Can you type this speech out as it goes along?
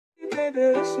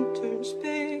baby, listen to me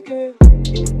speaking.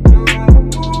 No matter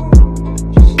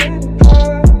what, just let it go.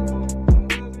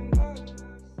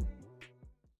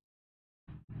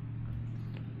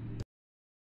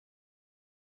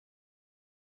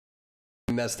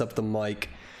 Messed up the mic.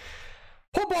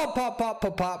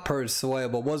 Pop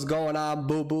persuadable. What's going on,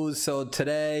 boo-boos? So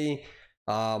today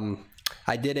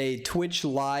I did a Twitch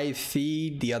live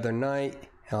feed the other night,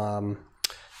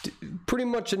 pretty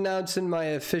much announcing my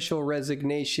official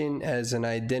resignation as an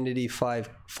Identity 5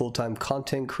 full-time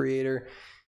content creator.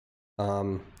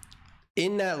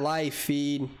 In that live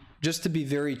feed, just to be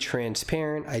very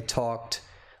transparent, I talked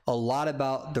a lot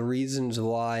about the reasons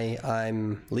why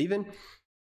I'm leaving.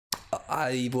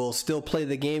 I will still play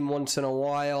the game once in a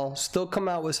while, still come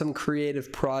out with some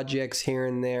creative projects here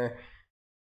and there.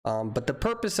 But the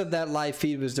purpose of that live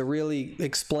feed was to really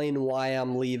explain why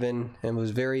I'm leaving, and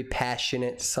was very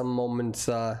passionate, some moments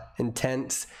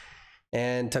intense,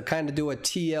 and to kind of do a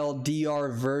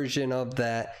TLDR version of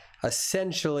that.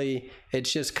 Essentially,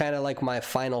 it's just kind of like my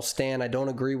final stand. I don't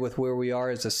agree with where we are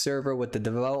as a server with the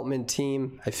development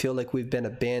team. I feel like we've been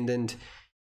abandoned.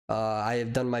 I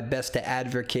have done my best to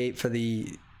advocate for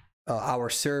our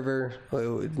server.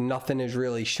 Nothing is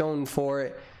really shown for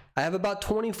it. I have about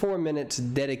 24 minutes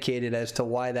dedicated as to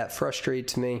why that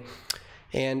frustrates me.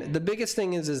 And the biggest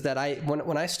thing is that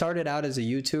when I started out as a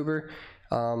YouTuber,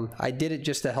 I did it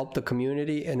just to help the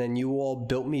community, and then you all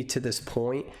built me to this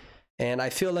point. And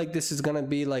I feel like this is gonna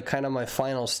be like kind of my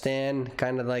final stand,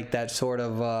 kind of like that sort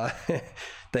of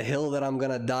the hill that I'm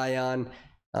gonna die on.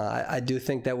 I do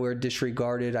think that we're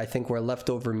disregarded. I think we're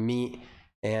leftover meat,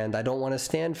 and I don't want to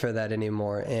stand for that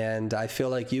anymore. And I feel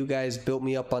like you guys built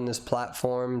me up on this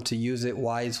platform to use it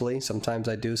wisely. Sometimes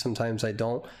I do, sometimes I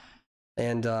don't.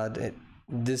 And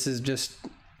this is just,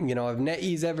 you know, if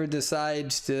NetEase ever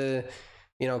decides to,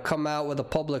 you know, come out with a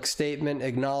public statement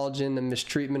acknowledging the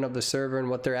mistreatment of the server and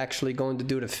what they're actually going to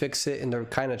do to fix it, and to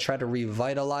kind of try to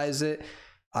revitalize it,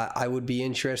 I would be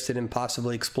interested in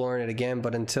possibly exploring it again.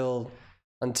 But until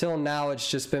now, it's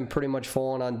just been pretty much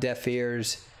falling on deaf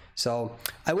ears. So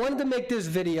I wanted to make this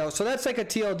video, so that's like a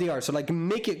TLDR, so like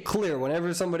make it clear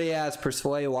whenever somebody asks,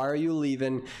 Persuade, why are you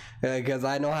leaving? Because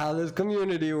I know how this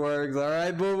community works. All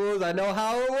right, boo-boos, I know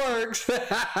how it works.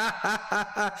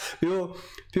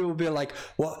 people be like,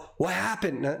 what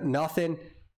happened? Nothing.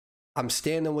 I'm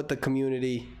standing with the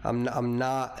community. I'm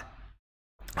not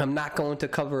going to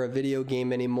cover a video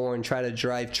game anymore and try to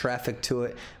drive traffic to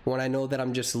it when I know that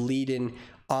I'm just leading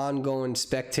ongoing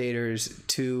spectators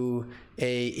to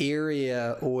a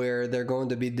area where they're going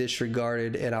to be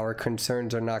disregarded and our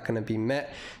concerns are not going to be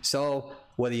met. So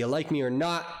whether you like me or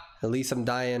not, at least I'm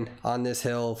dying on this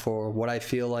hill for what I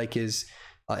feel like is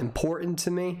important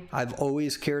to me. I've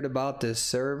always cared about this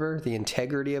server, the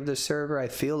integrity of the server. I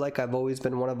feel like I've always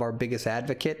been one of our biggest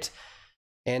advocates.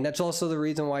 And that's also the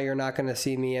reason why you're not going to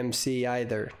see me MC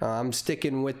either. I'm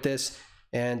sticking with this,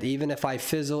 and even if I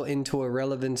fizzle into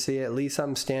irrelevancy, at least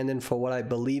I'm standing for what I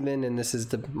believe in, and this is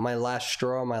my last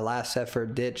straw, my last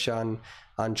effort ditch on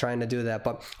trying to do that.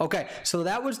 But okay, so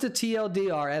that was the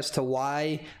TLDR as to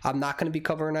why I'm not going to be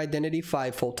covering Identity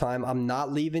 5 full-time. I'm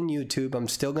not leaving YouTube. I'm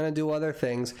still going to do other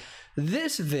things.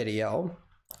 This video,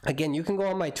 again, you can go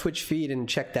on my Twitch feed and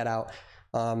check that out.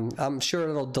 I'm sure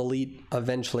it'll delete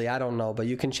eventually, I don't know, but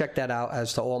you can check that out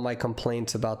as to all my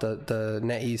complaints about the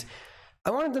NetEase. I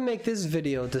wanted to make this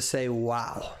video to say,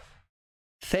 wow,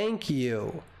 thank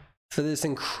you for this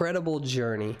incredible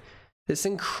journey. This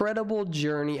incredible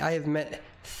journey. I have met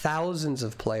thousands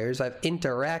of players. I've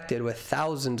interacted with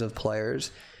thousands of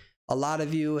players. A lot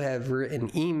of you have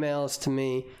written emails to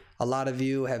me. A lot of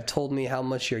you have told me how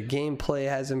much your gameplay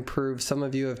has improved. Some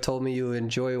of you have told me you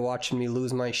enjoy watching me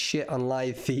lose my shit on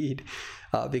live feed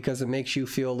because it makes you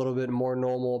feel a little bit more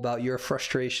normal about your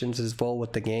frustrations as well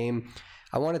with the game.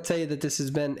 I want to tell you that this has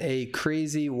been a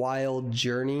crazy, wild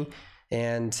journey,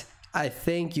 and I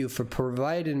thank you for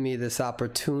providing me this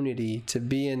opportunity to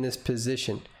be in this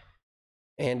position.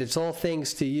 And it's all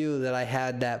thanks to you that I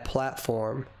had that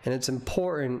platform, and it's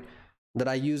important that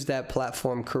I use that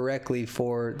platform correctly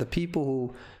for the people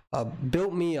who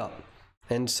built me up.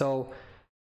 And so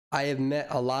I have met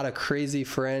a lot of crazy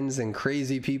friends and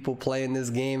crazy people playing this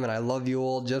game, and I love you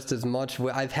all just as much.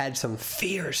 I've had some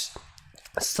fierce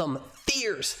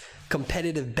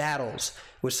competitive battles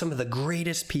with some of the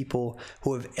greatest people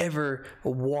who have ever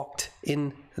walked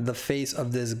in the face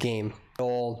of this game.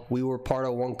 We were part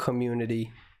of one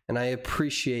community, and I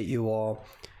appreciate you all.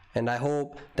 And I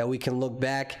hope that we can look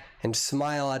back and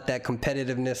smile at that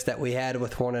competitiveness that we had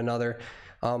with one another.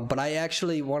 But I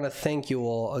actually want to thank you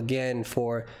all again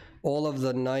for all of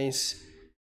the nice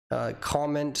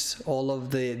comments, all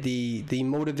of the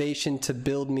motivation to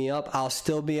build me up. I'll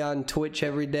still be on Twitch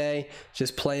every day,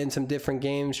 just playing some different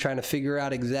games, trying to figure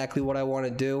out exactly what I want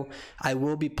to do. I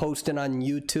will be posting on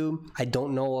YouTube. I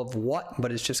don't know of what,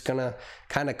 but it's just gonna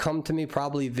kind of come to me,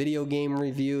 probably video game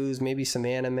reviews, maybe some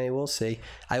anime, we'll see.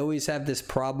 I always have this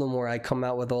problem where I come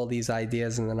out with all these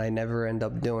ideas and then I never end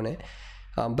up doing it.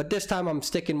 But this time I'm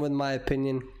sticking with my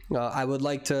opinion. I would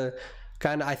like to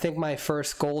I think my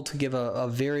first goal to give a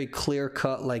very clear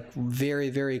cut, like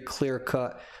very clear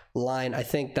cut line. I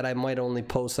think that I might only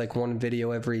post like one video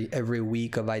every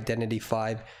week of Identity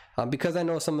 5, because I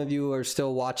know some of you are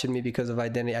still watching me because of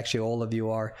Identity. Actually, all of you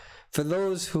are. For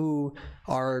those who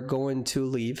are going to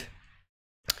leave,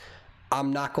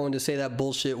 I'm not going to say that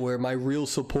bullshit where my real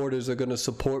supporters are going to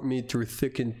support me through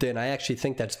thick and thin. I actually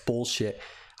think that's bullshit.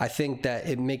 I think that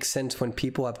it makes sense when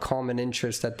people have common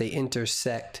interests that they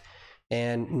intersect.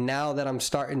 And now that I'm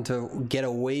starting to get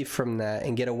away from that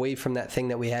and get away from that thing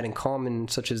that we had in common,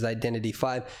 such as Identity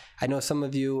 5, I know some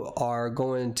of you are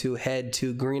going to head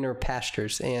to greener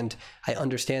pastures, and I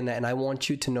understand that, and I want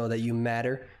you to know that you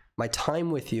matter. My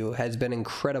time with you has been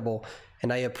incredible,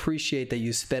 and I appreciate that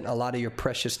you spent a lot of your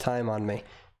precious time on me,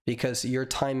 because your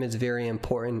time is very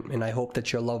important, and I hope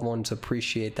that your loved ones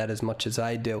appreciate that as much as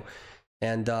I do.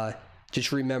 And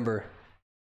just remember,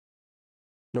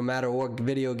 no matter what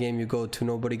video game you go to,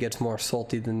 nobody gets more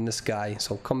salty than this guy.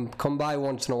 So come by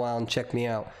once in a while and check me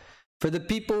out. For the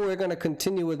people who are going to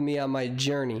continue with me on my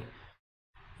journey,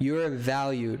 you're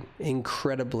valued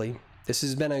incredibly. This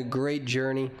has been a great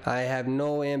journey. I have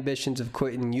no ambitions of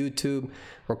quitting YouTube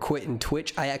or quitting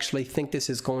Twitch. I actually think this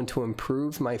is going to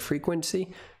improve my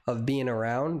frequency of being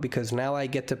around, because now I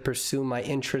get to pursue my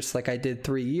interests like I did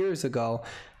 3 years ago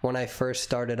when I first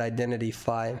started Identity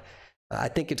 5. I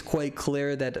think it's quite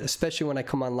clear that, especially when I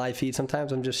come on live feed,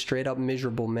 sometimes I'm just straight up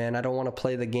miserable, man. I don't want to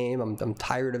play the game. I'm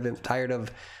tired of it, tired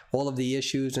of all of the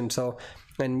issues.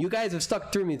 And you guys have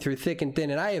stuck through me through thick and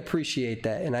thin, and I appreciate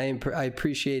that, and I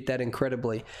appreciate that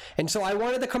incredibly. And so I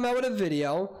wanted to come out with a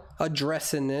video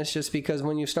addressing this, just because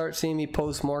when you start seeing me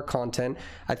post more content,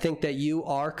 I think that you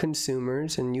are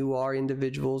consumers and you are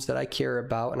individuals that I care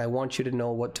about, and I want you to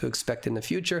know what to expect in the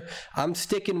future. I'm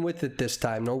sticking with it this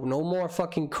time. No more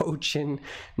fucking coaching,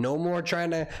 no more trying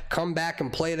to come back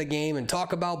and play the game and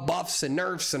talk about buffs and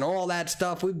nerfs and all that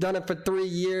stuff. We've done it for 3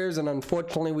 years, and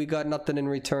unfortunately we got nothing in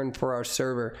return for our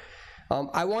server.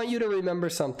 I want you to remember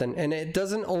something, and it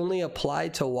doesn't only apply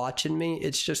to watching me.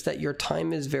 It's just that your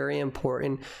time is very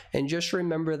important. And just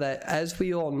remember that, as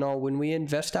we all know, when we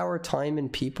invest our time in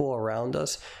people around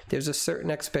us, there's a certain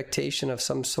expectation of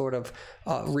some sort of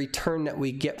return that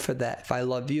we get for that. If I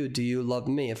love you, do you love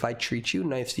me? If I treat you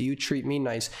nice, do you treat me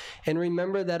nice? And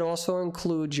remember, that also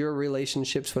includes your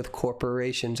relationships with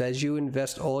corporations. As you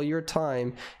invest all your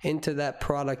time into that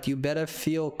product, you better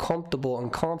feel comfortable and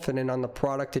confident on the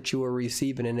product that you are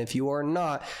receiving. And if you are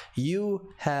not,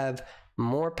 you have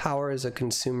more power as a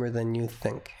consumer than you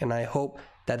think. And I hope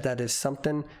that that is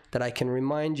something that I can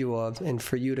remind you of and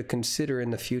for you to consider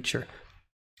in the future.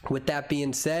 With that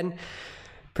being said,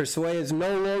 Persuade is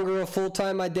no longer a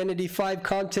full-time Identity 5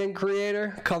 content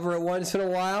creator. Cover it once in a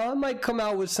while. I might come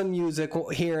out with some music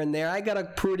here and there. I got a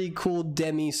pretty cool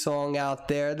Demi song out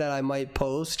there that I might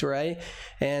post, right?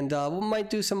 And we might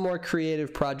do some more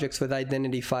creative projects with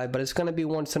Identity 5, but it's going to be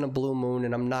once in a blue moon,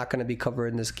 and I'm not going to be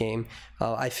covering this game.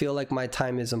 I feel like my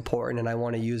time is important, and I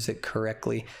want to use it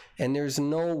correctly. And there's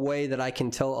no way that I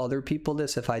can tell other people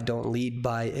this if I don't lead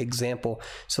by example.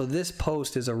 So this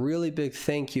post is a really big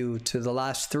thank you to the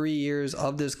last 3 years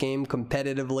of this game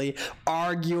competitively,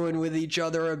 arguing with each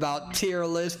other about tier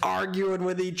lists, arguing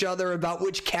with each other about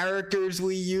which characters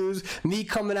we use, me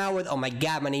coming out with, oh my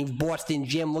god, my name's Boston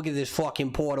Jim, look at this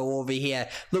fucking portal over here,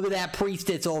 look at that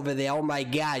priestess over there, oh my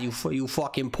god, you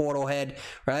fucking portal head,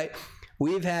 right?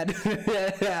 We've had,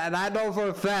 and I know for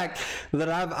a fact that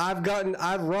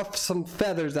I've ruffled some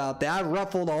feathers out there. I've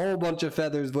ruffled a whole bunch of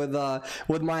feathers with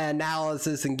my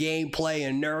analysis and gameplay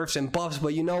and nerfs and buffs.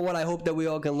 But you know what? I hope that we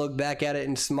all can look back at it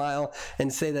and smile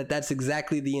and say that that's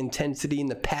exactly the intensity and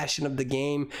the passion of the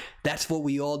game. That's what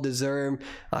we all deserve.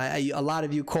 A lot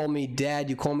of you call me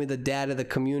dad. You call me the dad of the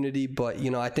community. But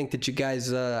you know, I think that you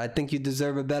guys, I think you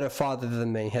deserve a better father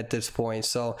than me at this point.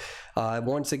 So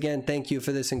once again, thank you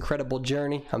for this incredible journey.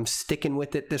 I'm sticking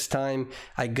with it this time.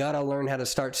 I gotta learn how to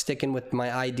start sticking with my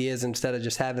ideas instead of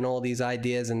just having all these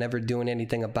ideas and never doing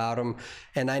anything about them.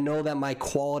 And I know that my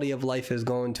quality of life is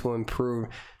going to improve.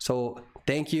 So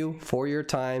thank you for your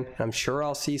time. I'm sure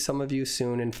I'll see some of you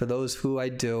soon. And for those who I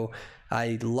do,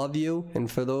 I love you. And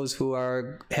for those who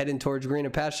are heading towards greener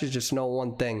pastures, just know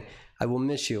one thing: I will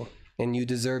miss you. and you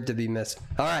deserve to be missed.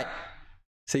 All right.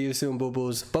 See you soon,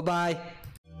 boo-boos. Bye-bye.